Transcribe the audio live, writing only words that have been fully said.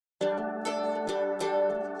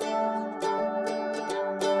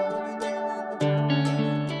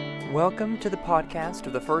Welcome to the podcast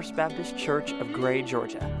of the First Baptist Church of Gray,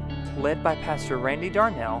 Georgia. Led by Pastor Randy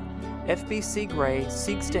Darnell, FBC Gray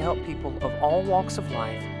seeks to help people of all walks of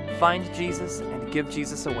life find Jesus and give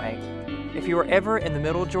Jesus away. If you are ever in the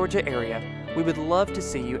Middle Georgia area, we would love to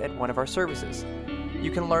see you at one of our services. You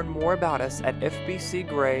can learn more about us at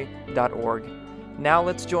fbcgray.org. Now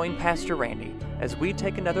let's join Pastor Randy as we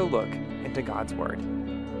take another look into God's Word.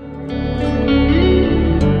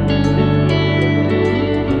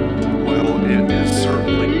 It is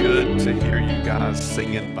certainly good to hear you guys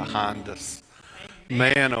singing behind us.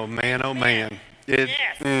 Man, oh man, oh man.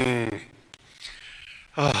 And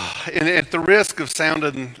at the risk of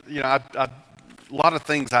sounding, a lot of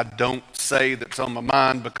things I don't say that's on my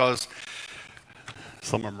mind because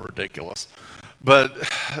some of them are ridiculous. But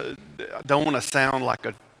I don't want to sound like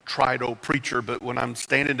a trite old preacher, but when I'm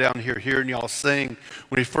standing down here hearing y'all sing,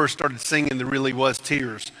 when he first started singing, there really was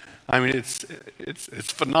tears. I mean,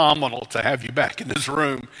 it's phenomenal to have you back in this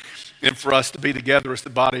room and for us to be together as the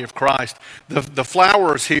body of Christ. The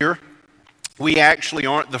flowers here, we actually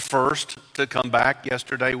aren't the first to come back.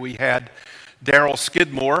 Yesterday we had Daryl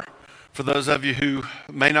Skidmore. For those of you who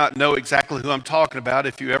may not know exactly who I'm talking about,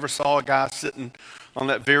 if you ever saw a guy sitting on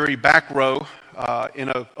that very back row in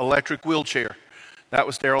an electric wheelchair, that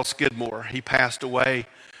was Daryl Skidmore. He passed away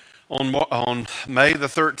on May the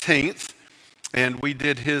 13th. And we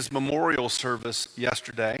did his memorial service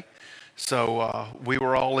yesterday. So we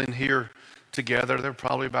were all in here together. There were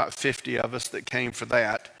probably about 50 of us that came for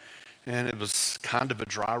that. And it was kind of a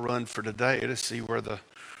dry run for today to see where the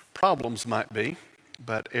problems might be.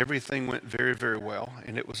 But everything went very, very well.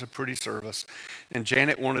 And it was a pretty service. And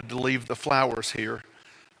Janet wanted to leave the flowers here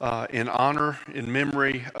in honor, in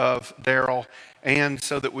memory of Daryl, and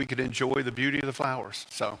so that we could enjoy the beauty of the flowers.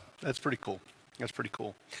 So that's pretty cool. That's pretty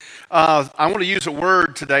cool. I want to use a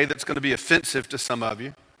word today that's going to be offensive to some of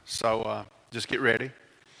you. So just get ready.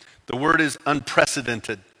 The word is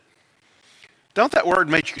unprecedented. Don't that word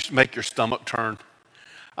make your stomach turn?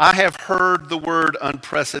 I have heard the word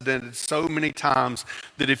unprecedented so many times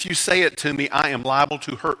that if you say it to me, I am liable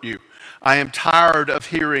to hurt you. I am tired of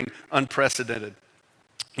hearing unprecedented.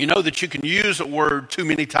 You know that you can use a word too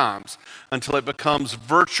many times until it becomes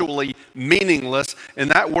virtually meaningless, and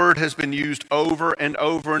that word has been used over and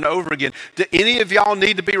over and over again. Do any of y'all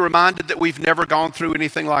need to be reminded that we've never gone through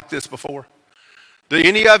anything like this before? Do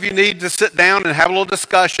any of you need to sit down and have a little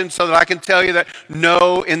discussion so that I can tell you that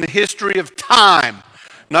no, in the history of time,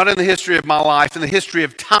 not in the history of my life, in the history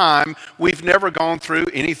of time, we've never gone through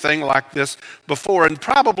anything like this before. And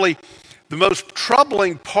probably the most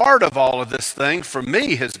troubling part of all of this thing for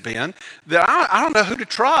me has been that I don't know who to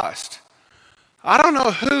trust. I don't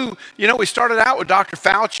know who, we started out with Dr.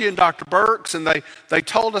 Fauci and Dr. Birx, and they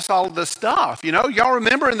told us all of this stuff. Y'all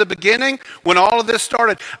remember in the beginning when all of this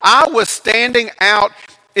started, I was standing out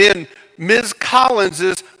in Ms.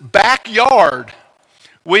 Collins's backyard.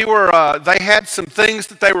 They had some things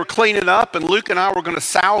that they were cleaning up, and Luke and I were going to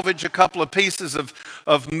salvage a couple of pieces of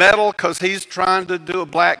metal because he's trying to do a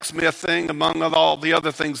blacksmith thing among all the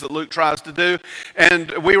other things that Luke tries to do.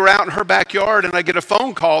 And we were out in her backyard, and I get a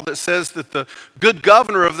phone call that says that the good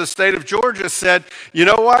governor of the state of Georgia said, you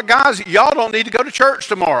know what, guys, y'all don't need to go to church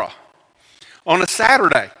tomorrow on a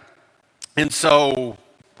Saturday. And so,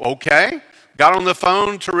 okay, got on the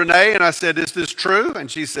phone to Renee, and I said, is this true?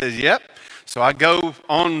 And she says, yep. So I go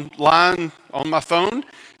online on my phone,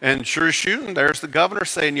 and sure as shooting, there's the governor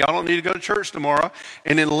saying, y'all don't need to go to church tomorrow.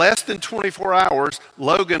 And in less than 24 hours,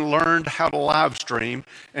 Logan learned how to live stream,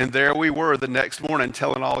 and there we were the next morning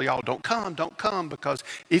telling all y'all, don't come, because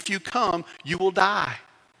if you come, you will die.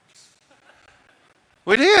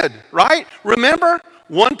 We did, right? Remember?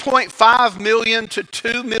 1.5 million to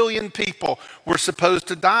 2 million people were supposed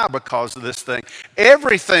to die because of this thing.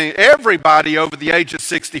 Everybody over the age of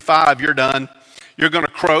 65, you're done. You're going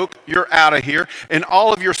to croak. You're out of here. And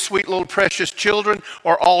all of your sweet little precious children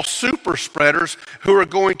are all super spreaders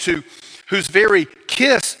whose very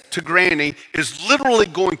kiss to Granny is literally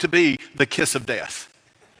going to be the kiss of death.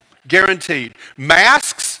 Guaranteed.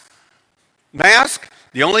 Mask.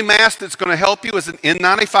 The only mask that's going to help you is an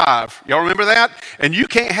N95. Y'all remember that? And you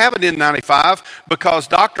can't have an N95 because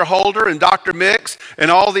Dr. Holder and Dr. Mix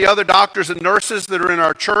and all the other doctors and nurses that are in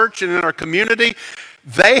our church and in our community,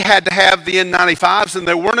 they had to have the N95s, and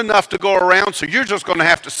there weren't enough to go around, so you're just going to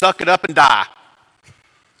have to suck it up and die.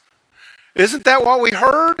 Isn't that what we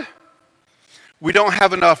heard? We don't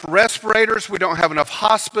have enough respirators. We don't have enough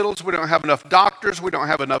hospitals. We don't have enough doctors. We don't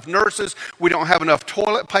have enough nurses. We don't have enough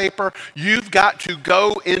toilet paper. You've got to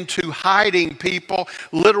go into hiding, people.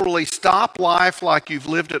 Literally stop life like you've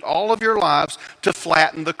lived it all of your lives to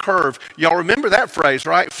flatten the curve. Y'all remember that phrase,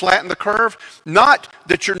 right? Flatten the curve? Not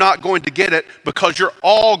that you're not going to get it, because you're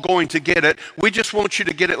all going to get it. We just want you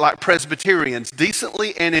to get it like Presbyterians,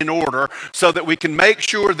 decently and in order, so that we can make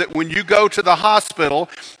sure that when you go to the hospital,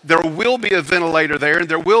 there will be a ventilator there, and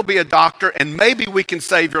there will be a doctor, and maybe we can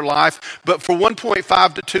save your life, but for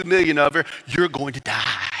 1.5 to 2 million of you, you're going to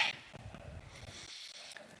die.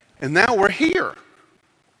 And now we're here.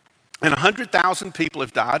 And 100,000 people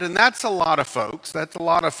have died, and that's a lot of folks. That's a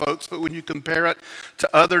lot of folks, but when you compare it to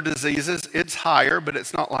other diseases, it's higher, but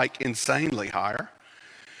it's not like insanely higher.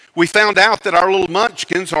 We found out that our little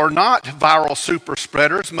munchkins are not viral super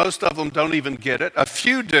spreaders. Most of them don't even get it. A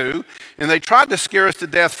few do, and they tried to scare us to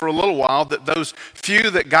death for a little while, that those few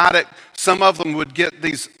that got it, some of them would get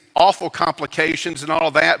these awful complications and all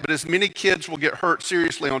of that, but as many kids will get hurt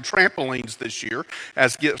seriously on trampolines this year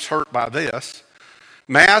as gets hurt by this.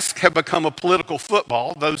 Masks have become a political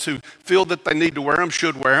football. Those who feel that they need to wear them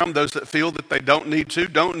should wear them. Those that feel that they don't need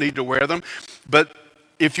to wear them. But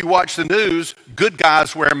if you watch the news, good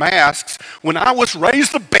guys wear masks. When I was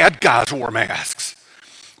raised, the bad guys wore masks.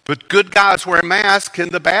 But good guys wear masks,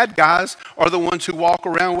 and the bad guys are the ones who walk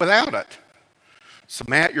around without it. So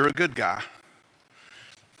Matt, you're a good guy.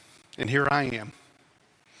 And here I am.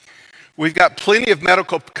 We've got plenty of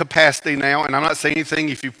medical capacity now, and I'm not saying anything.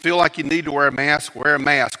 If you feel like you need to wear a mask, wear a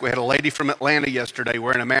mask. We had a lady from Atlanta yesterday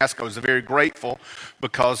wearing a mask. I was very grateful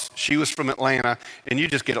because she was from Atlanta, and you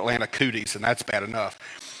just get Atlanta cooties, and that's bad enough.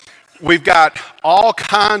 We've got all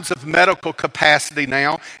kinds of medical capacity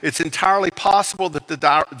now. It's entirely possible that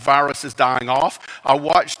the virus is dying off. I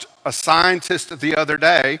watched a scientist the other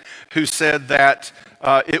day who said that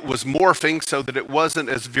it was morphing so that it wasn't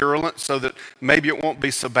as virulent, so that maybe it won't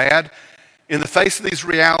be so bad. In the face of these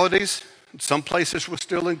realities, some places were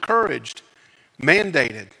still encouraged,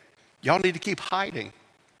 mandated. Y'all need to keep hiding.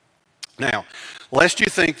 Now, lest you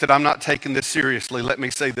think that I'm not taking this seriously, let me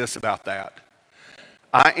say this about that.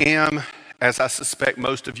 I am, as I suspect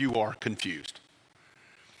most of you are, confused.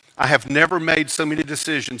 I have never made so many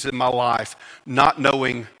decisions in my life not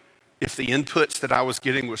knowing if the inputs that I was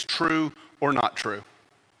getting was true or not true.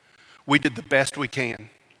 We did the best we can.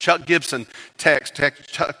 Chuck Gibson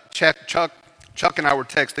Chuck and I were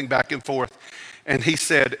texting back and forth, and he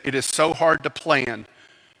said, it is so hard to plan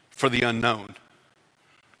for the unknown.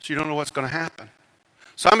 So you don't know what's going to happen.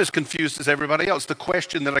 So I'm as confused as everybody else. The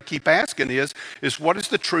question that I keep asking is what is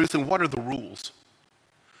the truth and what are the rules?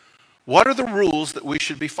 What are the rules that we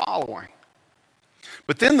should be following?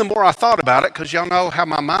 But then the more I thought about it, because y'all know how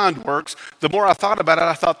my mind works, the more I thought about it,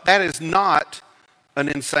 I thought that is not an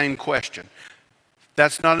insane question.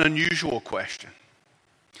 That's not an unusual question.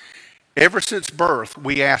 Ever since birth,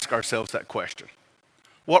 we ask ourselves that question.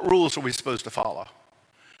 What rules are we supposed to follow?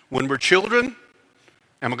 When we're children,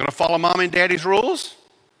 am I going to follow mom and daddy's rules?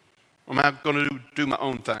 Or am I going to do my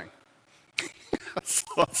own thing? I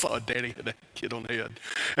saw a daddy hit a kid on the head.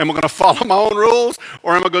 Am I going to follow my own rules,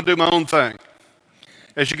 or am I going to do my own thing?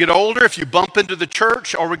 As you get older, if you bump into the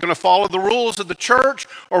church, are we going to follow the rules of the church,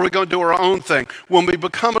 or are we going to do our own thing? When we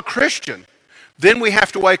become a Christian, then we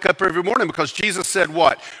have to wake up every morning, because Jesus said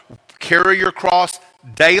what? Carry your cross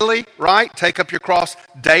daily, right? Take up your cross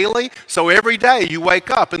daily. So every day you wake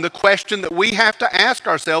up, and the question that we have to ask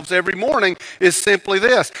ourselves every morning is simply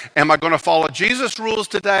this: am I going to follow Jesus' rules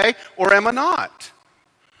today, or am I not?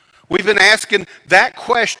 We've been asking that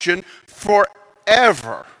question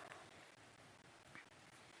forever.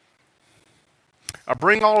 I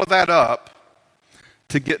bring all of that up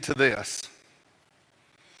to get to this.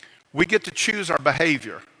 We get to choose our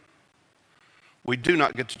behavior. We do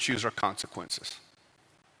not get to choose our consequences.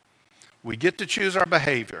 We get to choose our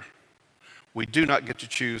behavior. We do not get to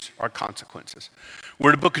choose our consequences.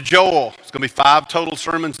 We're in the book of Joel. It's going to be 5 total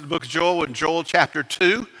sermons in the book of Joel. In Joel chapter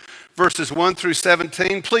 2, verses 1 through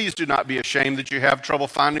 17. Please do not be ashamed that you have trouble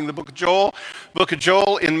finding the book of Joel. Book of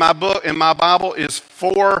Joel in my Bible is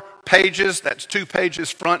 4 pages. That's 2 pages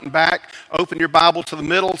front and back. Open your Bible to the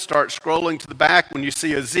middle. Start scrolling to the back. When you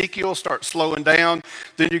see Ezekiel, start slowing down.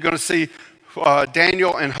 Then you're going to see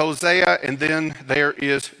Daniel and Hosea, and then there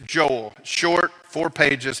is Joel. Short, 4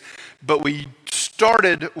 pages. But we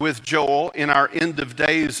started with Joel in our End of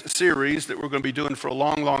Days series that we're going to be doing for a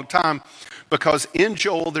long, long time, because in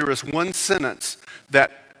Joel there is one sentence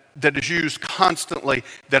that is used constantly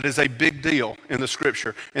that is a big deal in the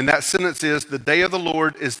scripture. And that sentence is, the day of the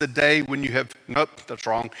Lord is the day when you have, nope, that's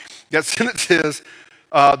wrong. That sentence is,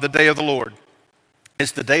 the day of the Lord.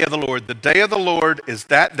 It's the day of the Lord. The day of the Lord is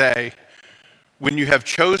that day when you have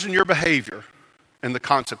chosen your behavior and the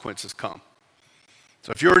consequences come.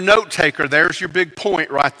 So if you're a note taker, there's your big point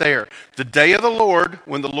right there. The day of the Lord,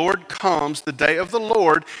 when the Lord comes, the day of the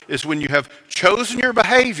Lord is when you have chosen your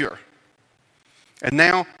behavior, and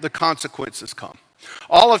now the consequences come.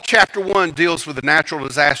 All of chapter 1 deals with the natural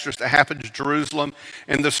disasters that happened to Jerusalem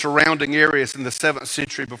and the surrounding areas in the 7th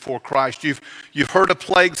century before Christ. You've heard of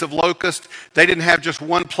plagues of locusts. They didn't have just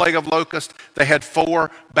one plague of locusts. They had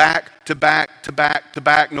 4 back to back to back to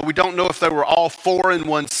back. Now, we don't know if they were all 4 in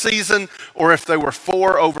one season or if they were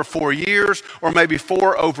 4 over 4 years or maybe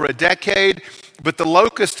 4 over a decade. But the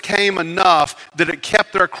locust came enough that it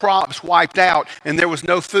kept their crops wiped out and there was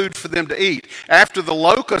no food for them to eat. After the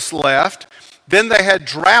locusts left, then they had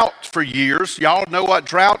drought for years. Y'all know what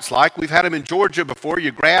drought's like. We've had them in Georgia before.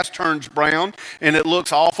 Your grass turns brown and it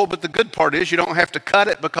looks awful, but the good part is you don't have to cut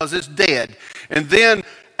it because it's dead. And then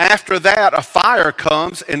after that, a fire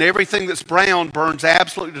comes and everything that's brown burns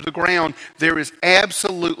absolutely to the ground. There is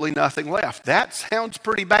absolutely nothing left. That sounds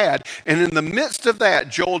pretty bad. And in the midst of that,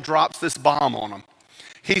 Joel drops this bomb on them.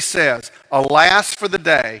 He says, "Alas for the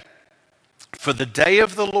day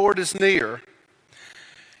of the Lord is near,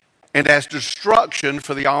 and as destruction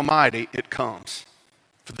for the Almighty it comes."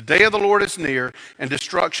 For the day of the Lord is near, and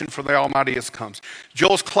destruction for the Almighty it comes.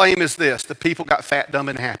 Joel's claim is this: the people got fat, dumb,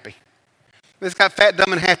 and happy. They just got fat,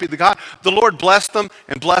 dumb, and happy. The Lord blessed them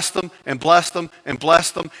and blessed them and blessed them and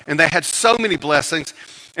blessed them, and they had so many blessings,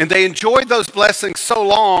 and they enjoyed those blessings so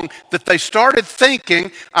long that they started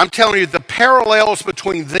thinking, I'm telling you, the parallels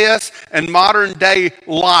between this and modern day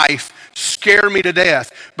life scare me to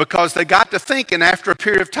death, because they got to thinking after a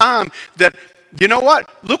period of time that, you know what?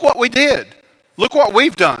 Look what we did. Look what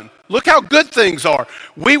we've done. Look how good things are.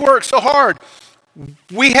 We worked so hard.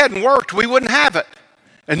 We hadn't worked, we wouldn't have it.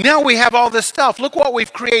 And now we have all this stuff. Look what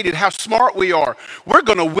we've created, how smart we are. We're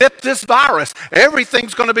going to whip this virus.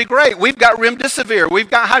 Everything's going to be great. We've got remdesivir. We've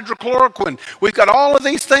got hydrochloroquine. We've got all of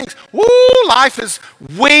these things. Woo,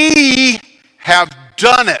 we have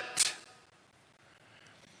done it.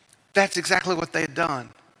 That's exactly what they had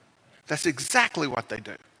done. That's exactly what they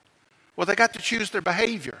do. Well, they got to choose their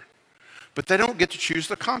behavior, but they don't get to choose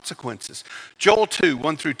the consequences. Joel 2,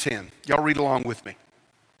 1 through 10. Y'all read along with me.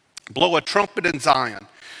 Blow a trumpet in Zion.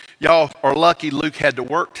 Y'all are lucky Luke had to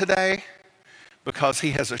work today because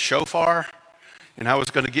he has a shofar, and I was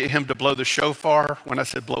going to get him to blow the shofar when I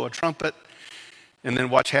said blow a trumpet, and then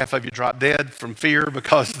watch half of you drop dead from fear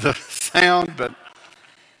because of the sound, but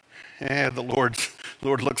the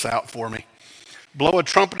Lord looks out for me. Blow a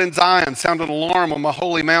trumpet in Zion, sound an alarm on my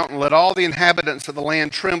holy mountain. Let all the inhabitants of the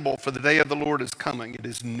land tremble, for the day of the Lord is coming. It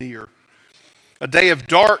is near. A day of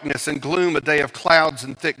darkness and gloom, a day of clouds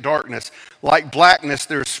and thick darkness. Like blackness,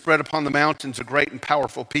 there is spread upon the mountains a great and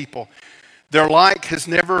powerful people. Their like has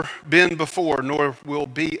never been before, nor will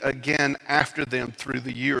be again after them through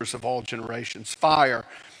the years of all generations. Fire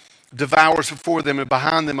devours before them, and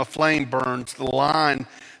behind them a flame burns. The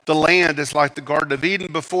land is like the Garden of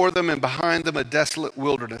Eden before them, and behind them a desolate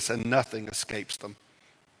wilderness, and nothing escapes them.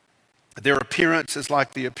 Their appearance is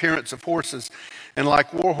like the appearance of horses, and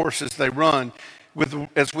like war horses they run.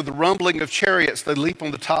 As with the rumbling of chariots, they leap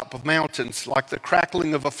on the top of mountains, like the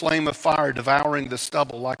crackling of a flame of fire devouring the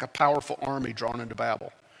stubble, like a powerful army drawn into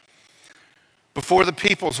battle. Before the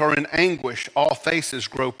peoples are in anguish, all faces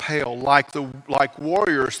grow pale. Like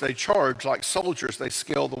warriors they charge, like soldiers they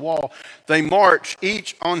scale the wall. They march,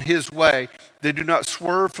 each on his way. They do not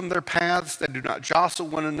swerve from their paths. They do not jostle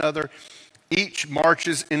one another. Each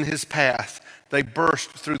marches in his path. They burst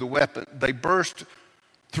through the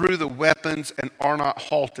weapons and are not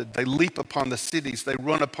halted. They leap upon the cities. They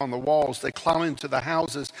run upon the walls. They climb into the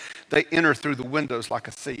houses. They enter through the windows like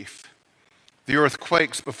a thief. The earth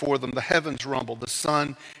quakes before them. The heavens rumble. The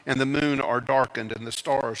sun and the moon are darkened, and the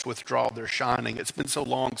stars withdraw their shining. It's been so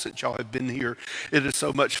long since y'all have been here. It is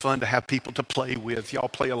so much fun to have people to play with. Y'all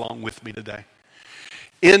play along with me today.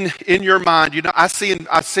 In your mind, you know, I see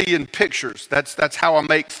in pictures. That's how I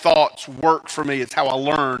make thoughts work for me. It's how I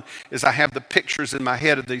learn, is I have the pictures in my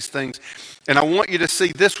head of these things. And I want you to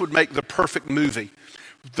see, this would make the perfect movie.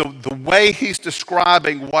 The way he's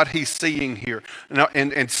describing what he's seeing here.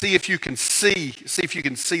 And see if you can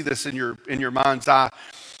see this in your mind's eye.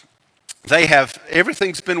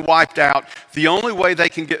 Everything's been wiped out. The only way they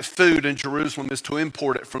can get food in Jerusalem is to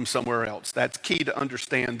import it from somewhere else. That's key to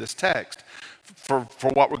understand this text. for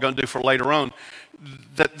what we're going to do for later on,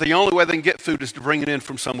 that the only way they can get food is to bring it in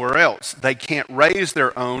from somewhere else. They can't raise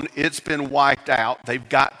their own. It's been wiped out. They've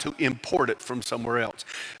got to import it from somewhere else.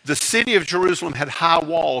 The city of Jerusalem had high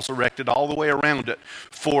walls erected all the way around it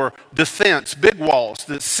for defense, big walls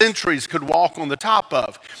that sentries could walk on the top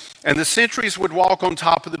of. And the sentries would walk on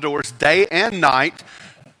top of the doors day and night,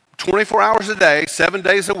 24 hours a day, 7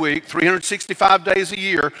 days a week, 365 days a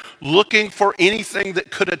year, looking for anything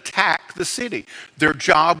that could attack the city. Their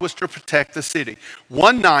job was to protect the city.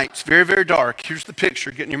 One night, it's very, very dark. Here's the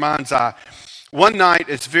picture, get in your mind's eye. One night,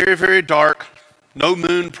 it's very, very dark, no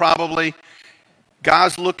moon probably.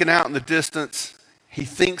 Guy's looking out in the distance. He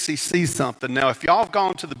thinks he sees something. Now, if y'all have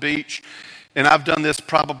gone to the beach, and I've done this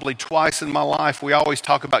probably twice in my life, we always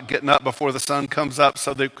talk about getting up before the sun comes up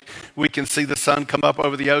so that we can see the sun come up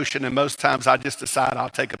over the ocean. And most times I just decide I'll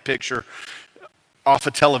take a picture off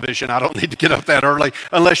of television. I don't need to get up that early,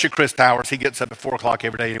 unless you're Chris Towers. He gets up at 4 o'clock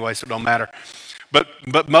every day anyway, so it don't matter. But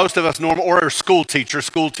most of us normal, or school teachers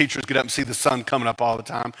get up and see the sun coming up all the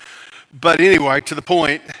time. But anyway, to the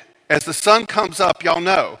point, as the sun comes up, y'all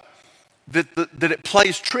know that it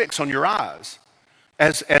plays tricks on your eyes.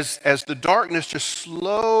 As the darkness just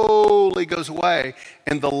slowly goes away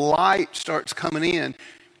and the light starts coming in,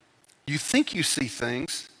 you think you see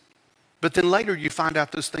things, but then later you find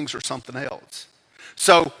out those things are something else.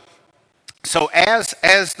 So as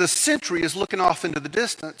the sentry is looking off into the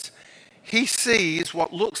distance, he sees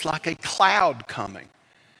what looks like a cloud coming.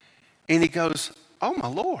 And he goes, oh my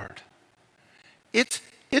Lord,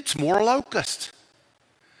 it's more locusts.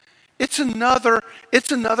 It's another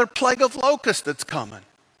plague of locusts that's coming.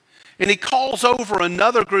 And he calls over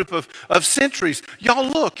another group of sentries. Y'all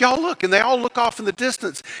look. And they all look off in the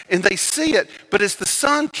distance and they see it. But as the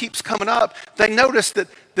sun keeps coming up, they notice that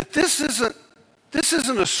this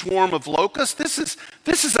isn't a swarm of locusts. This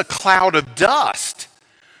is a cloud of dust.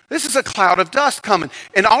 This is a cloud of dust coming.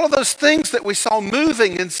 And all of those things that we saw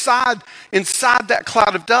moving inside that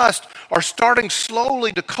cloud of dust are starting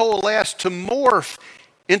slowly to coalesce, to morph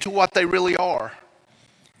into what they really are.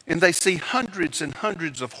 And they see hundreds and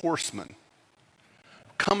hundreds of horsemen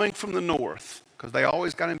coming from the north, because they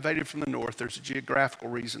always got invaded from the north. There's a geographical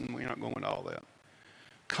reason. We're not going into all that.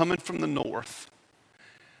 Coming from the north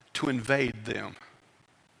to invade them.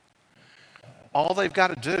 All they've got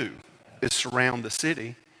to do is surround the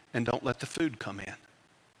city and don't let the food come in.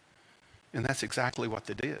 And that's exactly what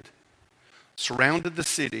they did. Surrounded the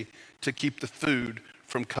city to keep the food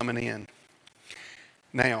from coming in.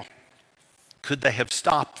 Now, could they have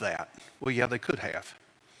stopped that? Well, yeah, they could have.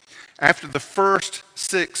 After the first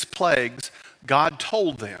 6 plagues, God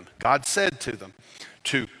said to them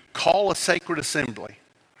to call a sacred assembly.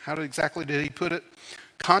 How exactly did he put it?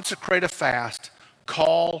 Consecrate a fast,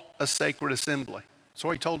 call a sacred assembly. That's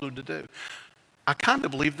what he told them to do. I kind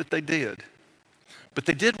of believe that they did. But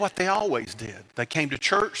they did what they always did. They came to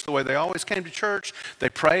church the way they always came to church. They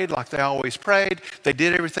prayed like they always prayed. They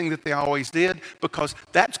did everything that they always did, because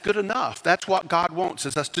that's good enough. That's what God wants,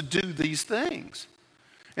 is us to do these things.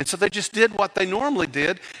 And so they just did what they normally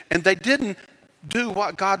did, and they didn't do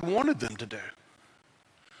what God wanted them to do.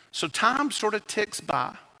 So time sort of ticks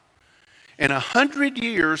by. And 100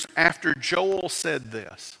 years after Joel said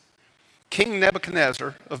this, King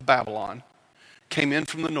Nebuchadnezzar of Babylon came in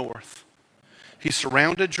from the north. He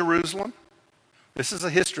surrounded Jerusalem. This is a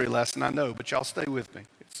history lesson, I know, but y'all stay with me.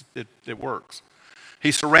 It works.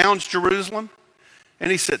 He surrounds Jerusalem, and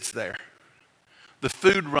he sits there. The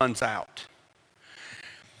food runs out.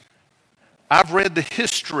 I've read the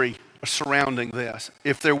history surrounding this.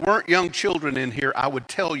 If there weren't young children in here, I would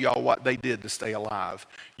tell y'all what they did to stay alive.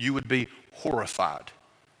 You would be horrified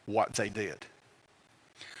what they did.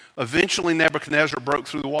 Eventually, Nebuchadnezzar broke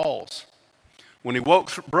through the walls. When he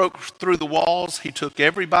broke through the walls, he took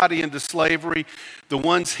everybody into slavery. The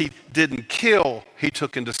ones he didn't kill, he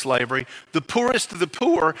took into slavery. The poorest of the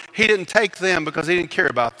poor, he didn't take them because he didn't care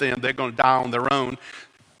about them. They're going to die on their own.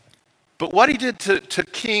 But what he did to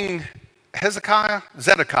King Zedekiah,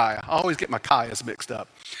 I always get my Kaias mixed up.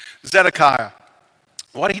 Zedekiah.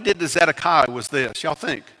 What he did to Zedekiah was this. Y'all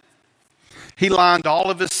think? He lined all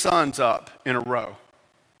of his sons up in a row.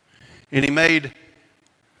 And he made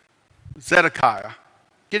Zedekiah,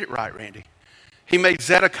 get it right, Randy. He made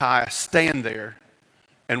Zedekiah stand there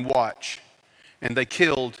and watch. And they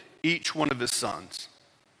killed each one of his sons.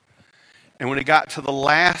 And when he got to the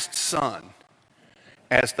last son,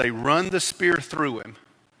 as they run the spear through him,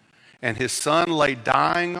 and his son lay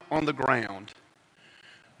dying on the ground,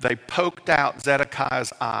 they poked out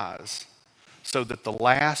Zedekiah's eyes so that the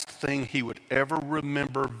last thing he would ever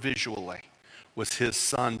remember visually was his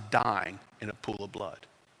son dying in a pool of blood.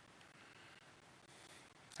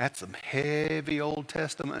 That's some heavy Old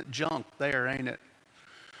Testament junk there, ain't it?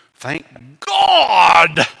 Thank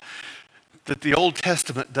God that the Old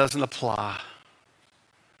Testament doesn't apply.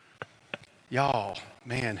 Y'all,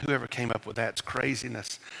 man, whoever came up with that's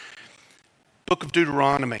craziness. Book of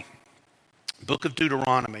Deuteronomy. Book of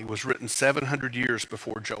Deuteronomy was written 700 years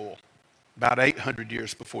before Joel, about 800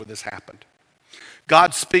 years before this happened.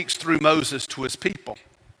 God speaks through Moses to his people,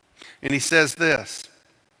 and he says this.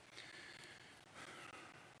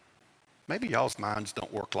 Maybe y'all's minds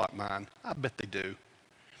don't work like mine. I bet they do.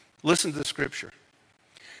 Listen to the scripture.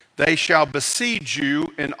 They shall besiege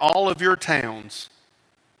you in all of your towns.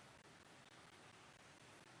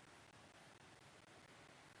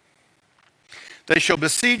 They shall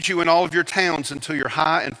besiege you in all of your towns until your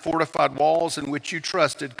high and fortified walls in which you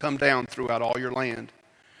trusted come down throughout all your land.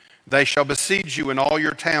 They shall besiege you in all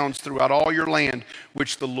your towns throughout all your land,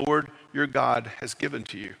 which the Lord your God has given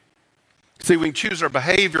to you. See, we can choose our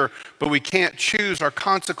behavior, but we can't choose our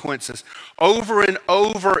consequences. Over and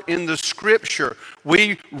over in the scripture,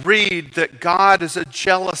 we read that God is a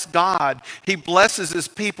jealous God. He blesses his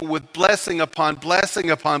people with blessing upon blessing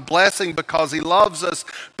upon blessing because he loves us.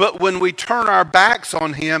 But when we turn our backs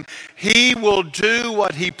on him, he will do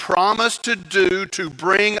what he promised to do to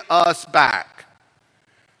bring us back.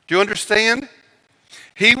 Do you understand?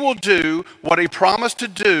 He will do what he promised to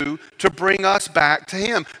do to bring us back to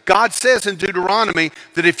him. God says in Deuteronomy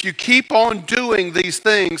that if you keep on doing these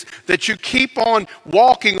things, that you keep on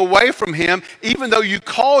walking away from him, even though you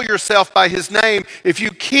call yourself by his name, if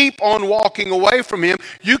you keep on walking away from him,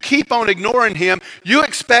 you keep on ignoring him, you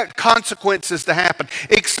expect consequences to happen.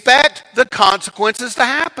 Expect the consequences to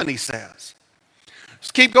happen, he says.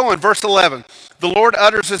 Let's keep going. Verse 11. The Lord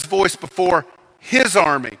utters his voice before his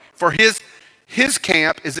army, for his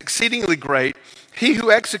camp is exceedingly great. He who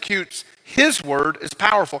executes his word is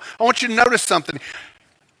powerful. I want you to notice something.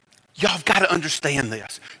 Y'all have got to understand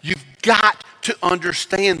this. You've got to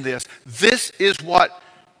understand this. This is what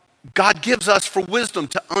God gives us for wisdom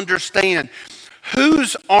to understand.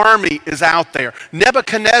 Whose army is out there?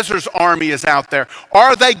 Nebuchadnezzar's army is out there.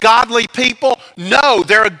 Are they godly people? No,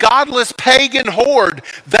 they're a godless pagan horde.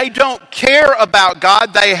 They don't care about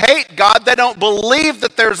God. They hate God. They don't believe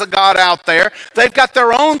that there's a God out there. They've got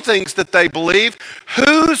their own things that they believe.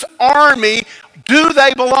 Whose army do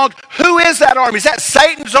they belong to? Who is that army? Is that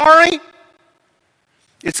Satan's army?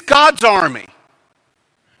 It's God's army.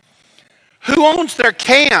 Who owns their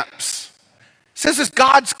camps? It says it's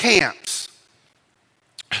God's camps.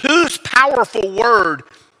 Whose powerful word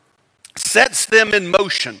sets them in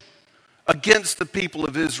motion against the people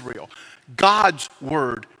of Israel? God's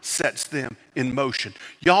word sets them in motion.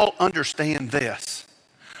 Y'all understand this.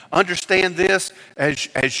 Understand this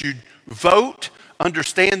as you vote.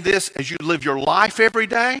 Understand this as you live your life every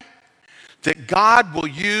day. That God will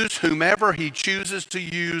use whomever he chooses to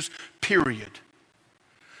use, period.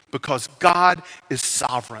 Because God is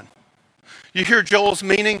sovereign. You hear Joel's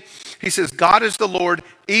meaning? He says, God is the Lord,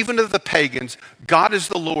 even of the pagans. God is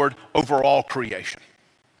the Lord over all creation,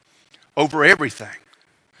 over everything.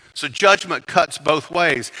 So judgment cuts both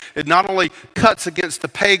ways. It not only cuts against the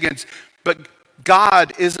pagans, but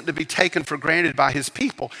God isn't to be taken for granted by his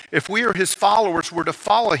people. If we are his followers, we're to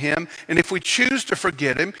follow him. And if we choose to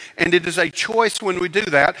forget him, and it is a choice when we do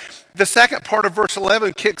that, the second part of verse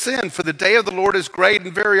 11 kicks in. For the day of the Lord is great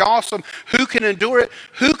and very awesome. Who can endure it?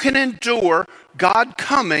 Who can endure God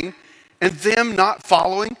coming and them not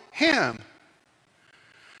following him?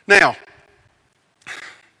 Now,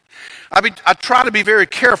 I try to be very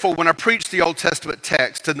careful when I preach the Old Testament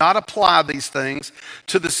text to not apply these things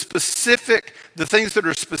to the things that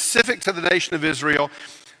are specific to the nation of Israel,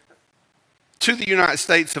 to the United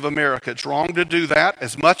States of America. It's wrong to do that.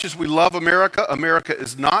 As much as we love America, America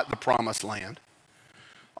is not the promised land.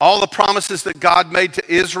 All the promises that God made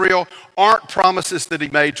to Israel aren't promises that he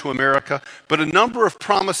made to America, but a number of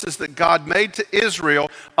promises that God made to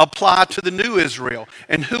Israel apply to the new Israel.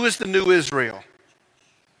 And who is the new Israel?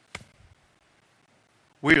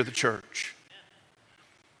 We are the church.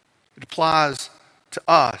 It applies to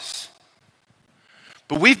us.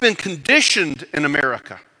 But we've been conditioned in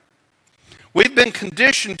America. We've been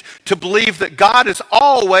conditioned to believe that God is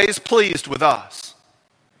always pleased with us.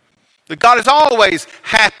 That God is always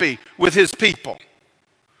happy with his people.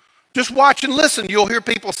 Just watch and listen, you'll hear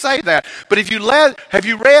people say that. But have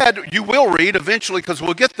you read, you will read eventually because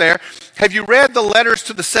we'll get there, have you read the letters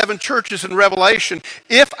to the 7 churches in Revelation?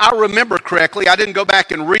 If I remember correctly, I didn't go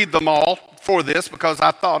back and read them all for this because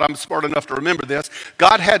I thought I'm smart enough to remember this.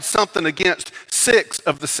 God had something against 6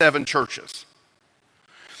 of the 7 churches.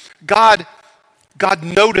 God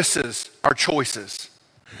notices our choices.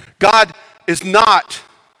 God is not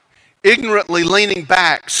ignorantly leaning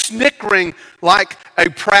back, snickering like a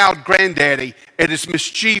proud granddaddy at his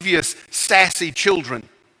mischievous, sassy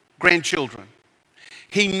grandchildren.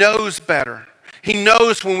 He knows better. He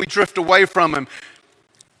knows when we drift away from him.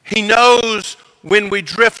 He knows when we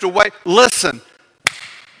drift away. Listen,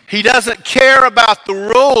 he doesn't care about the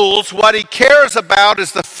rules. What he cares about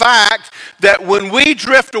is the fact that when we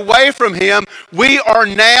drift away from him, we are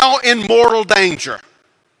now in mortal danger.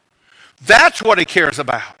 That's what he cares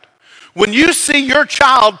about. When you see your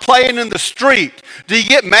child playing in the street, do you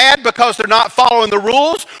get mad because they're not following the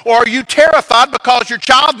rules? Or are you terrified because your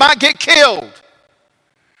child might get killed?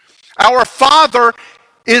 Our Father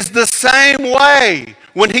is the same way.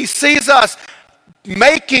 When he sees us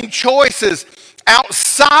making choices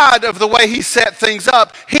outside of the way he set things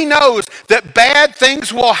up, he knows that bad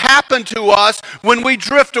things will happen to us when we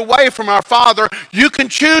drift away from our Father. You can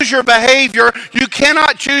choose your behavior. You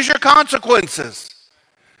cannot choose your consequences.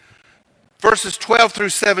 Verses 12 through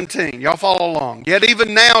 17. Y'all follow along. Yet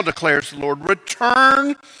even now, declares the Lord,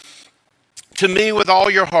 return to me with all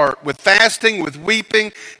your heart, with fasting, with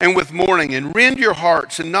weeping, and with mourning, and rend your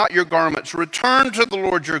hearts and not your garments. Return to the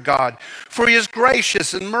Lord your God, for he is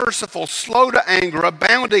gracious and merciful, slow to anger,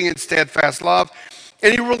 abounding in steadfast love,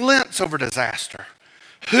 and he relents over disaster.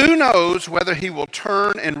 Who knows whether he will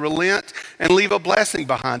turn and relent and leave a blessing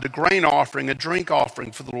behind, a grain offering, a drink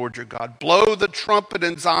offering for the Lord your God. Blow the trumpet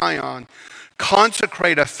in Zion.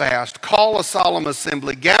 Consecrate a fast, call a solemn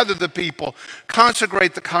assembly, gather the people,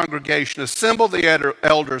 consecrate the congregation, assemble the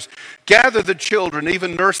elders, gather the children,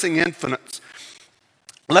 even nursing infants.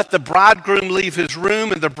 Let the bridegroom leave his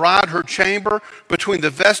room and the bride her chamber between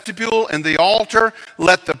the vestibule and the altar.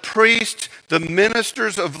 Let the priests, the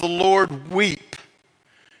ministers of the Lord, weep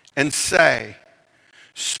and say,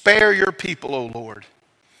 spare your people, O Lord,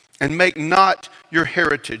 and make not your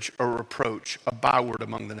heritage a reproach, a byword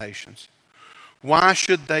among the nations. Why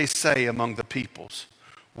should they say among the peoples,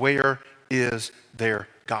 where is their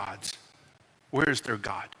gods? Where is their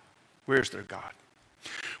God? Where is their God?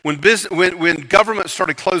 When government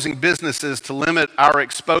started closing businesses to limit our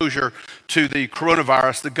exposure to the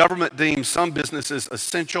coronavirus, the government deemed some businesses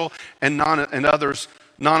essential and others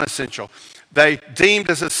non-essential. They deemed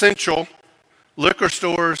as essential liquor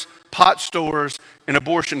stores, pot stores, and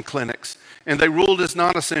abortion clinics, and they ruled as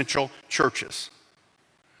non-essential churches.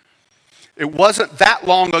 It wasn't that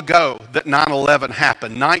long ago that 9/11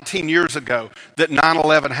 happened, 19 years ago that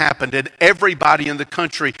 9/11 happened, and everybody in the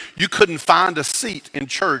country, you couldn't find a seat in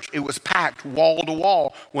church. It was packed wall to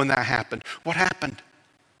wall when that happened. What happened?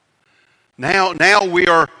 Now we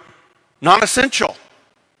are non-essential.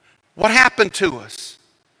 What happened to us?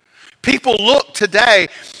 People look today,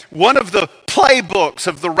 one of the playbooks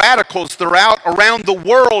of the radicals, they're out around the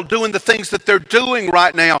world doing the things that they're doing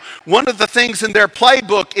right now. One of the things in their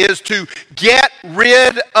playbook is to get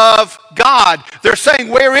rid of God. They're saying,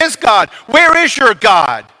 where is God? Where is your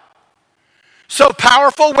God? So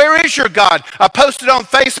powerful, where is your God? I posted on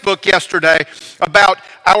Facebook yesterday about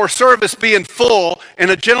our service being full,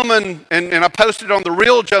 and a gentleman, and I posted on the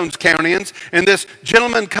Real Jones-Countians, and this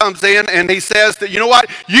gentleman comes in and he says that, you know what,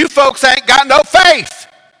 you folks ain't got no faith.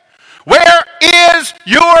 Where is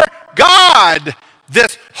your God?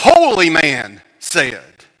 This holy man said.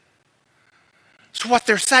 So what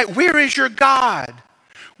they're saying, where is your God?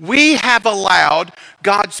 We have allowed,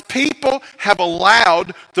 God's people have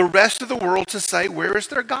allowed the rest of the world to say, where is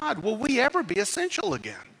their God? Will we ever be essential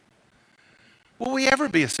again? Will we ever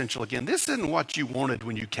be essential again? This isn't what you wanted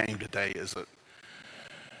when you came today, is it?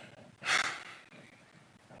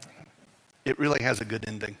 It really has a good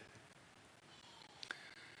ending.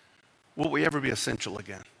 Will we ever be essential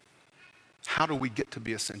again? How do we get to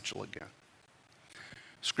be essential again?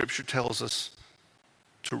 Scripture tells us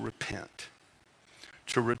to repent,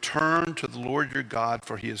 to return to the Lord your God,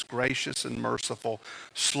 for he is gracious and merciful,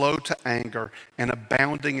 slow to anger, and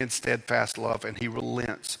abounding in steadfast love, and he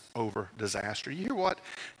relents over disaster. You hear what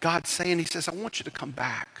God's saying? He says, I want you to come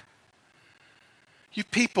back. You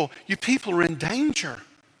people are in danger.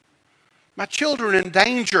 My children are in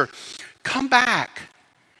danger. Come back.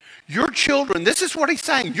 Your children, this is what he's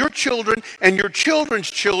saying, your children and your children's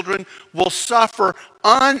children will suffer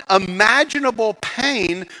unimaginable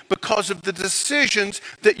pain because of the decisions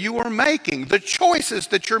that you are making, the choices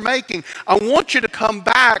that you're making. I want you to come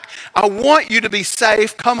back. I want you to be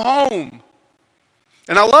safe. Come home.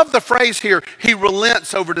 And I love the phrase here, he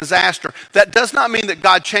relents over disaster. That does not mean that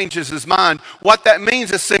God changes his mind. What that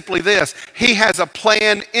means is simply this. He has a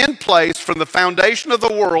plan in place from the foundation of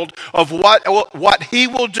the world of what he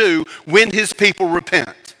will do when his people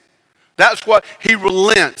repent. That's what he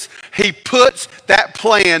relents. He puts that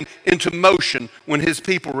plan into motion when his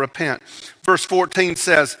people repent. Verse 14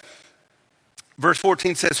 says,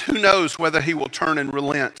 who knows whether he will turn and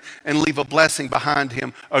relent and leave a blessing behind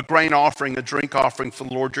him, a grain offering, a drink offering for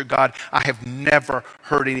the Lord your God. I have never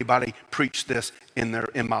heard anybody preach this in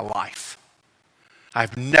my life.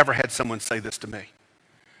 I've never had someone say this to me.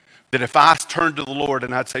 That if I turned to the Lord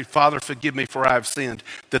and I'd say, Father, forgive me for I have sinned,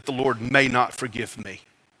 that the Lord may not forgive me.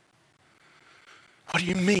 What do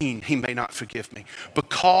you mean he may not forgive me?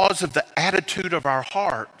 Because of the attitude of our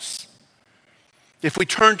hearts. If we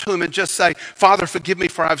turn to him and just say, Father, forgive me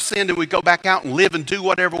for I've sinned, and we go back out and live and do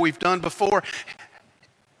whatever we've done before,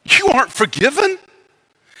 you aren't forgiven.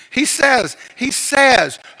 He says,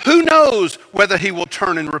 who knows whether he will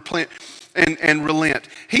turn and relent?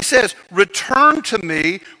 He says, return to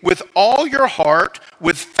me with all your heart,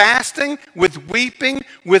 with fasting, with weeping,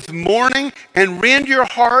 with mourning, and rend your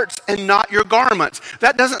hearts and not your garments.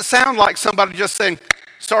 That doesn't sound like somebody just saying,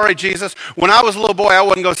 sorry, Jesus. When I was a little boy, I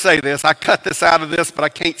wasn't going to say this. I cut this out of this, but I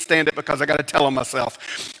can't stand it because I got to tell on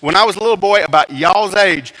myself. When I was a little boy, about y'all's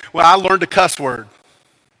age, I learned a cuss word.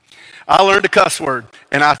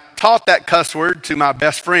 And I taught that cuss word to my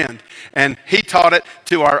best friend, and he taught it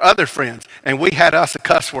to our other friends, and we had us a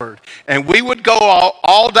cuss word. And we would go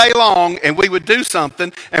all day long, and we would do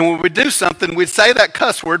something, and when we'd do something, we'd say that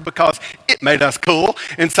cuss word because it made us cool.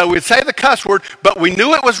 And so we'd say the cuss word, but we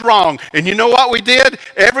knew it was wrong. And you know what we did?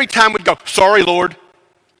 Every time we'd go, sorry, Lord.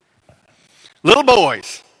 Little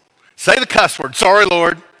boys, say the cuss word, sorry,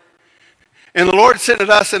 Lord. And the Lord sitting at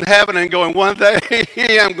us in heaven and going, one day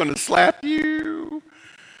I'm going to slap you.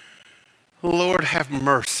 Lord, have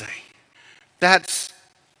mercy. That's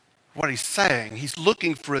what he's saying. He's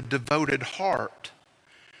looking for a devoted heart.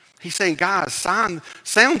 He's saying, guys, sound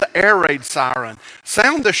the air raid siren.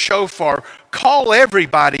 Sound the shofar. Call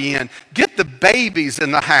everybody in. Get the babies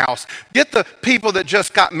in the house. Get the people that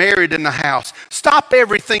just got married in the house. Stop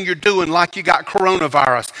everything you're doing like you got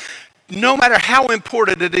coronavirus. No matter how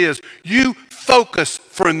important it is, you focus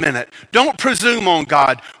for a minute. Don't presume on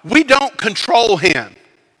God. We don't control him.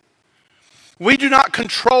 We do not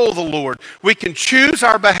control the Lord. We can choose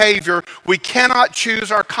our behavior. We cannot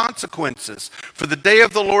choose our consequences. For the day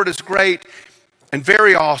of the Lord is great and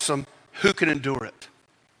very awesome. Who can endure it?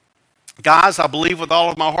 Guys, I believe with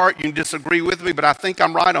all of my heart, you can disagree with me, but I think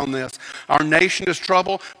I'm right on this. Our nation is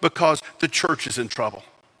trouble because the church is in trouble.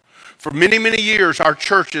 For many, many years, our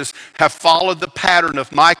churches have followed the pattern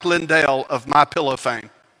of Mike Lindell of My Pillow fame.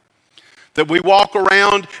 That we walk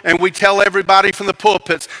around and we tell everybody from the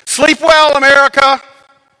pulpits, sleep well, America.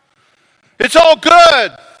 It's all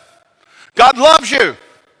good. God loves you.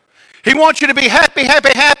 He wants you to be happy,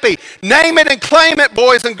 happy, happy. Name it and claim it,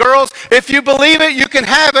 boys and girls. If you believe it, you can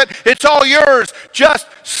have it. It's all yours. Just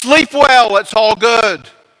sleep well. It's all good.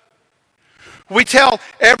 We tell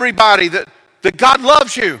everybody that God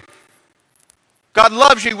loves you. God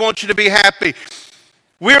loves you, wants you to be happy.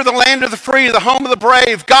 We're the land of the free, the home of the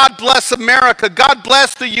brave. God bless America. God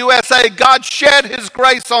bless the USA. God shed his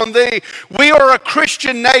grace on thee. We are a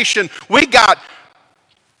Christian nation. We got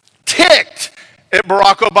ticked at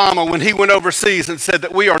Barack Obama when he went overseas and said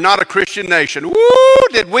that we are not a Christian nation. Woo,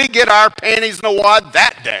 did we get our panties in a wad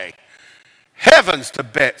that day. Heavens to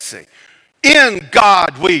Betsy. In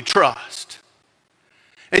God we trust.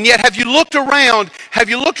 And yet, have you looked around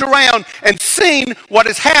and seen what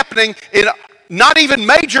is happening in not even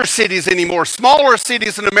major cities anymore, smaller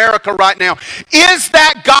cities in America right now? Is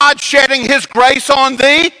that God shedding his grace on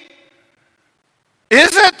thee?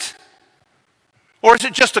 Is it? Or is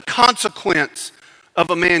it just a consequence of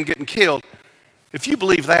a man getting killed? If you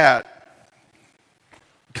believe that,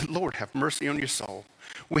 Lord, have mercy on your soul.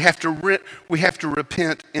 We have to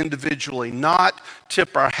repent individually, not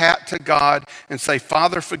tip our hat to God and say,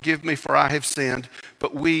 Father, forgive me for I have sinned,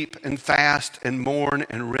 but weep and fast and mourn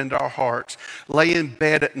and rend our hearts. Lay in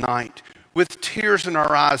bed at night with tears in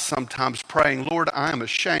our eyes sometimes praying, Lord, I am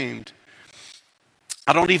ashamed.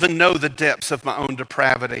 I don't even know the depths of my own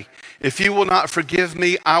depravity. If you will not forgive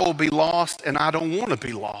me, I will be lost, and I don't want to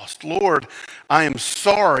be lost. Lord, I am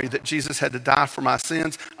sorry that Jesus had to die for my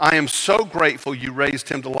sins. I am so grateful you raised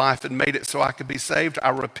him to life and made it so I could be saved. I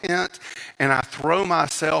repent, and I throw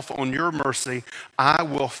myself on your mercy. I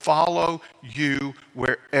will follow you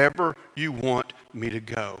wherever you want me to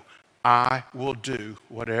go. I will do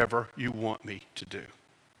whatever you want me to do.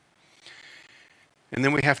 And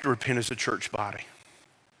then we have to repent as a church body.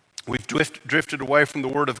 We've drifted away from the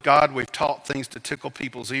Word of God. We've taught things to tickle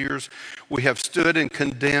people's ears. We have stood and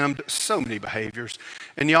condemned so many behaviors.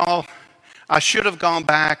 And y'all, I should have gone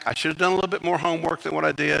back. I should have done a little bit more homework than what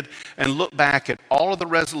I did and looked back at all of the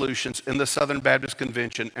resolutions in the Southern Baptist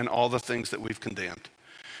Convention and all the things that we've condemned.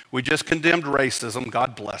 We just condemned racism.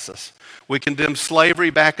 God bless us. We condemned slavery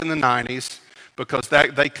back in the 90s because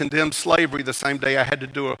they condemned slavery the same day I had to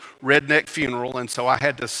do a redneck funeral. And so I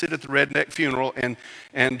had to sit at the redneck funeral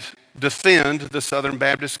and defend the Southern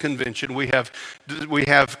Baptist Convention. We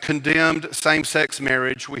have condemned same-sex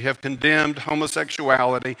marriage. We have condemned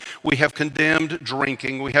homosexuality. We have condemned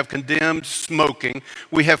drinking. We have condemned smoking.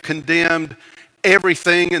 We have condemned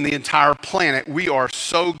everything in the entire planet. We are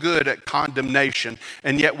so good at condemnation,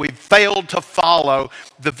 and yet we've failed to follow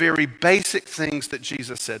the very basic things that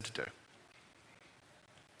Jesus said to do.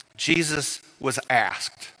 Jesus was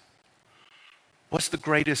asked, what's the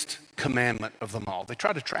greatest commandment of them all? They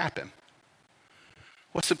tried to trap him.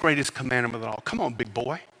 What's the greatest commandment of them all? Come on, big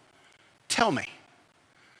boy. Tell me.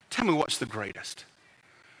 Tell me what's the greatest.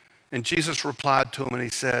 And Jesus replied to him and he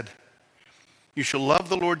said, you shall love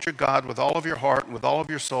the Lord your God with all of your heart and with all of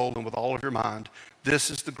your soul and with all of your mind. This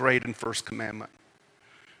is the great and first commandment.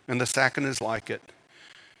 And the second is like it.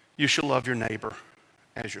 You shall love your neighbor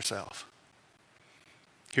as yourself.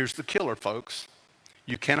 Here's the killer, folks.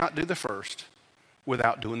 You cannot do the first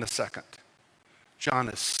without doing the second. John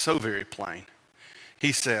is so very plain.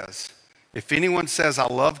 He says, if anyone says, I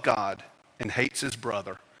love God and hates his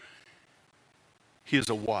brother, he is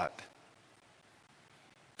a what?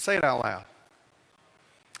 Say it out loud.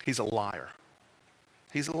 He's a liar.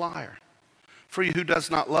 He's a liar. For you who does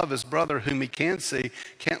not love his brother whom he can see,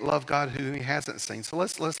 can't love God whom he hasn't seen. So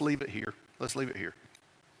let's leave it here. Let's leave it here.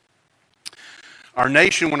 Our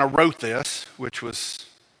nation, when I wrote this, which was,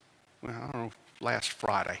 well, I don't know, last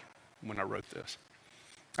Friday when I wrote this.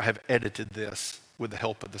 I have edited this with the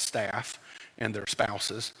help of the staff and their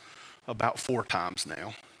spouses about 4 times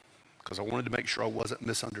now because I wanted to make sure I wasn't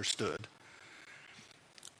misunderstood.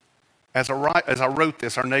 As I wrote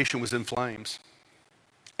this, our nation was in flames.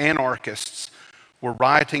 Anarchists were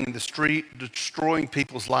rioting in the street, destroying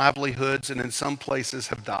people's livelihoods, and in some places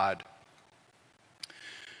have died.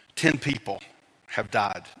 10 people have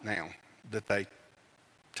died now that they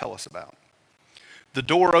tell us about. The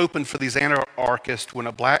door opened for these anarchists when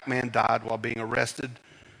a black man died while being arrested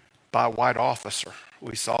by a white officer.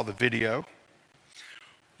 We saw the video.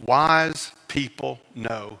 Wise people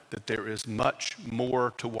know that there is much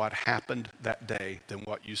more to what happened that day than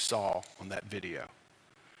what you saw on that video.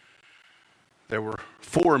 There were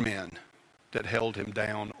 4 men that held him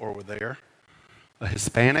down or were there. A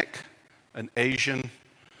Hispanic, an Asian,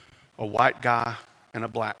 a white guy, and a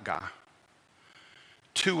black guy.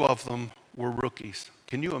 2 of them were rookies.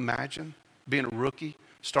 Can you imagine being a rookie,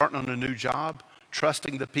 starting on a new job,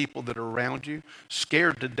 trusting the people that are around you,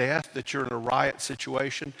 scared to death that you're in a riot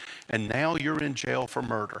situation, and now you're in jail for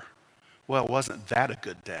murder? Well, wasn't that a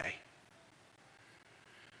good day?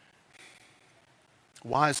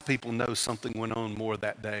 Wise people know something went on more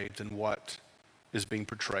that day than what is being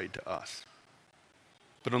portrayed to us.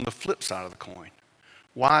 But on the flip side of the coin,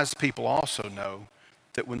 wise people also know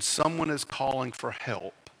that when someone is calling for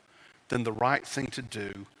help, then the right thing to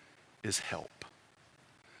do is help.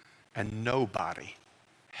 And nobody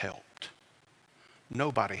helped.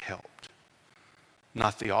 Nobody helped.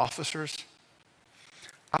 Not the officers.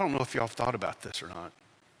 I don't know if y'all have thought about this or not.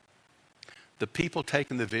 The people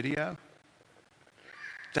taking the video,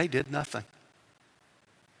 they did nothing.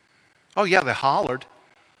 Oh yeah, they hollered.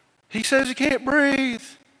 He says he can't breathe.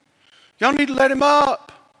 Y'all need to let him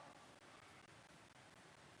up.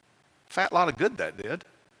 Fat lot of good that did.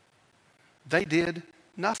 They did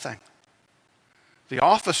nothing. The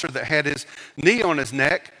officer that had his knee on his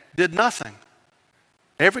neck did nothing.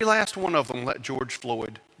 Every last one of them let George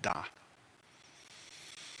Floyd die.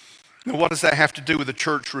 Now, what does that have to do with the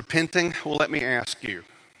church repenting? Well, let me ask you.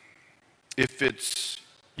 If it's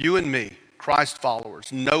you and me, Christ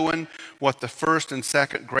followers, knowing what the first and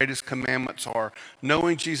second greatest commandments are,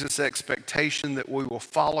 knowing Jesus' expectation that we will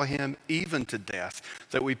follow him even to death,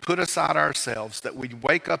 that we put aside ourselves, that we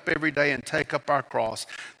wake up every day and take up our cross,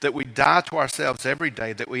 that we die to ourselves every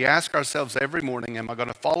day, that we ask ourselves every morning, am I going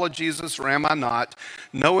to follow Jesus or am I not?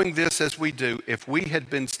 Knowing this as we do, if we had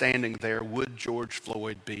been standing there, would George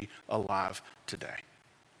Floyd be alive today?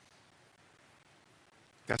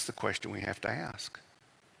 That's the question we have to ask.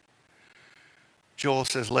 Joel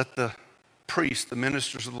says, let the priests, the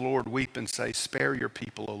ministers of the Lord, weep and say, spare your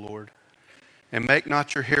people, O Lord, and make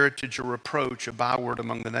not your heritage a reproach, a byword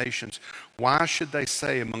among the nations. Why should they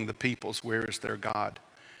say among the peoples, where is their God?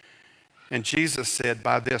 And Jesus said,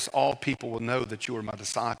 by this all people will know that you are my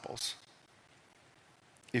disciples,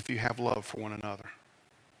 if you have love for one another.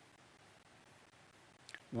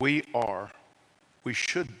 we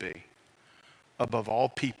should be, above all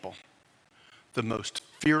people, the most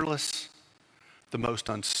fearless, the most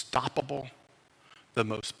unstoppable, the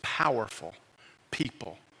most powerful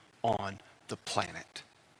people on the planet.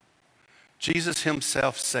 Jesus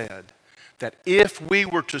himself said that if we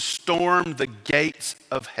were to storm the gates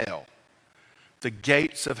of hell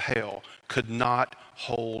could not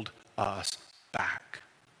hold us back.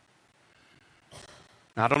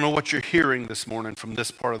 Now, I don't know what you're hearing this morning from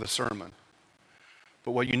this part of the sermon,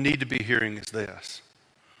 but what you need to be hearing is this.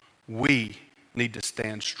 We need to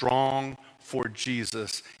stand strong for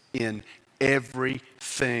Jesus in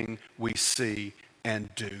everything we see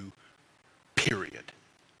and do, period.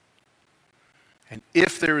 And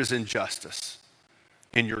if there is injustice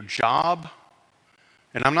in your job,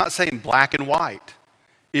 and I'm not saying black and white,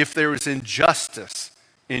 if there is injustice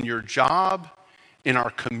in your job, in our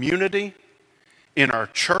community, in our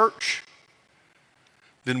church,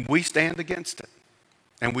 then we stand against it.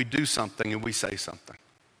 And we do something and we say something.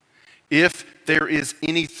 If there is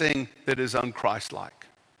anything that is unchristlike,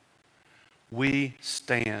 we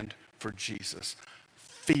stand for Jesus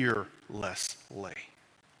fearlessly.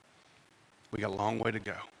 We got a long way to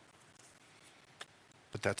go.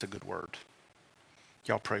 But that's a good word.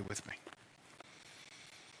 Y'all pray with me.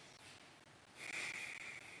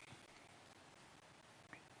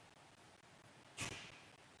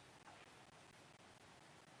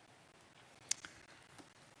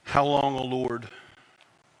 How long, O Lord,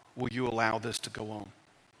 will you allow this to go on?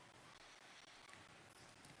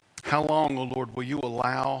 How long, O Lord, will you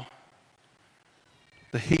allow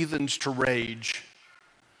the heathens to rage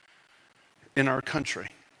in our country,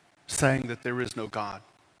 saying that there is no God?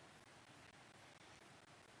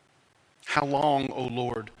 How long, O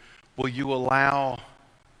Lord, will you allow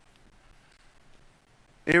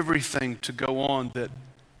everything to go on that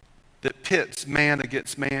pits man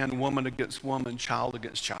against man, woman against woman, child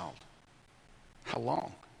against child? How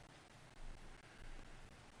long?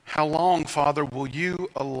 How long, Father, will you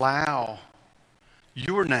allow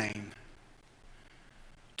your name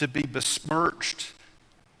to be besmirched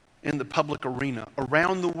in the public arena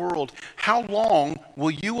around the world? How long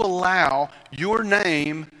will you allow your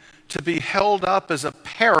name to be held up as a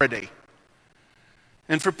parody?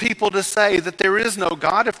 And for people to say that there is no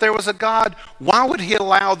God. If there was a God, why would he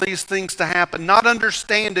allow these things to happen? Not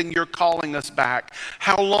understanding you're calling us back.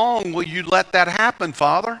 How long will you let that happen,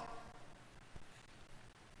 Father?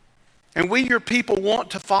 And we, your people,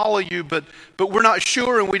 want to follow you, but we're not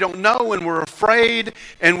sure and we don't know and we're afraid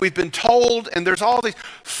and we've been told and there's all these.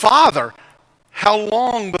 Father, how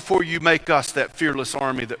long before you make us that fearless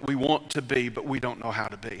army that we want to be, but we don't know how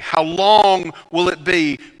to be? How long will it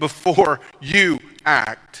be before you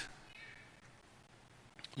act?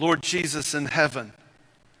 Lord Jesus in heaven,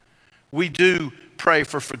 we do pray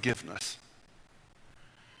for forgiveness.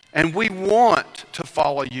 And we want to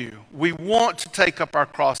follow you. We want to take up our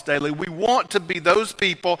cross daily. We want to be those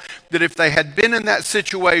people that if they had been in that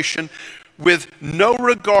situation with no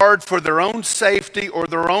regard for their own safety or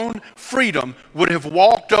their own freedom, would have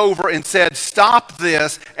walked over and said, stop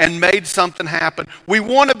this, and made something happen. We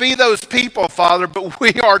want to be those people, Father, but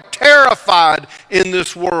we are terrified in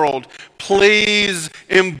this world. Please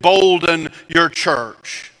embolden your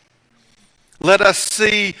church. Let us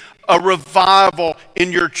see a revival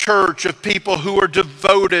in your church of people who are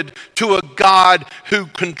devoted to a God who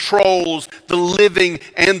controls the living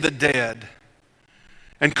and the dead.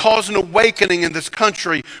 And cause an awakening in this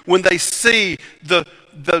country when they see the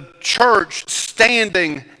church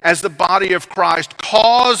standing as the body of Christ.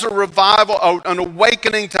 Cause a revival, an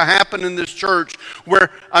awakening to happen in this church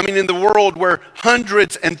in the world where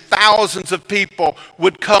hundreds and thousands of people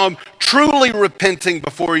would come truly repenting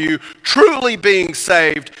before you, truly being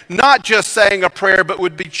saved, not just saying a prayer, but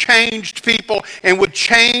would be changed people and would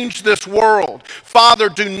change this world. Father,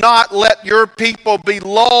 do not let your people be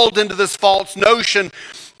lulled into this false notion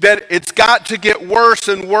that it's got to get worse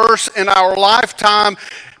and worse in our lifetime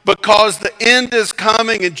because the end is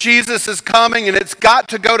coming and Jesus is coming and it's got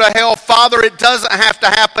to go to hell. Father, it doesn't have to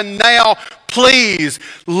happen now. Please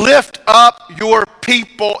lift up your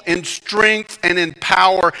people in strength and in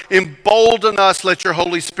power. Embolden us. Let your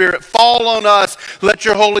Holy Spirit fall on us. Let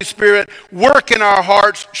your Holy Spirit work in our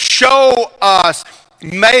hearts. Show us,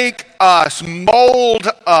 make us, mold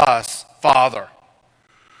us, Father,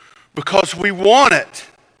 because we want it.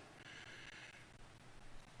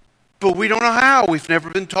 But we don't know how. We've never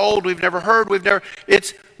been told. We've never heard.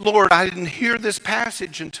 Lord, I didn't hear this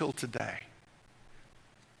passage until today.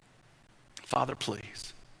 Father,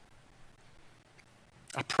 please.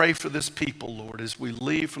 I pray for this people, Lord, as we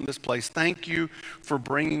leave from this place. Thank you for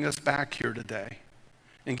bringing us back here today.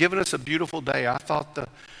 and given us a beautiful day. I thought the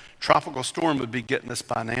tropical storm would be getting us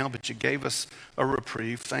by now, but you gave us a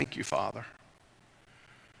reprieve. Thank you, Father.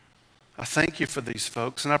 I thank you for these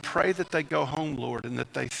folks, and I pray that they go home, Lord, and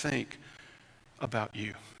that they think about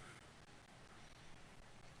you.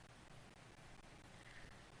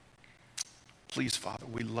 Please, Father,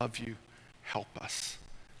 we love you. Help us.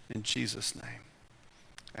 In Jesus' name,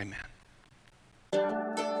 amen.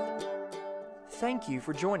 Thank you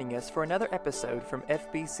for joining us for another episode from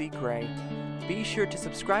FBC Gray. Be sure to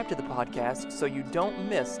subscribe to the podcast so you don't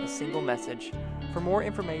miss a single message. For more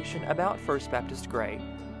information about First Baptist Gray,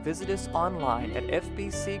 visit us online at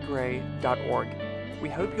fbcgray.org. We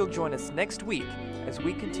hope you'll join us next week as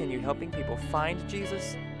we continue helping people find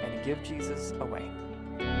Jesus and give Jesus away.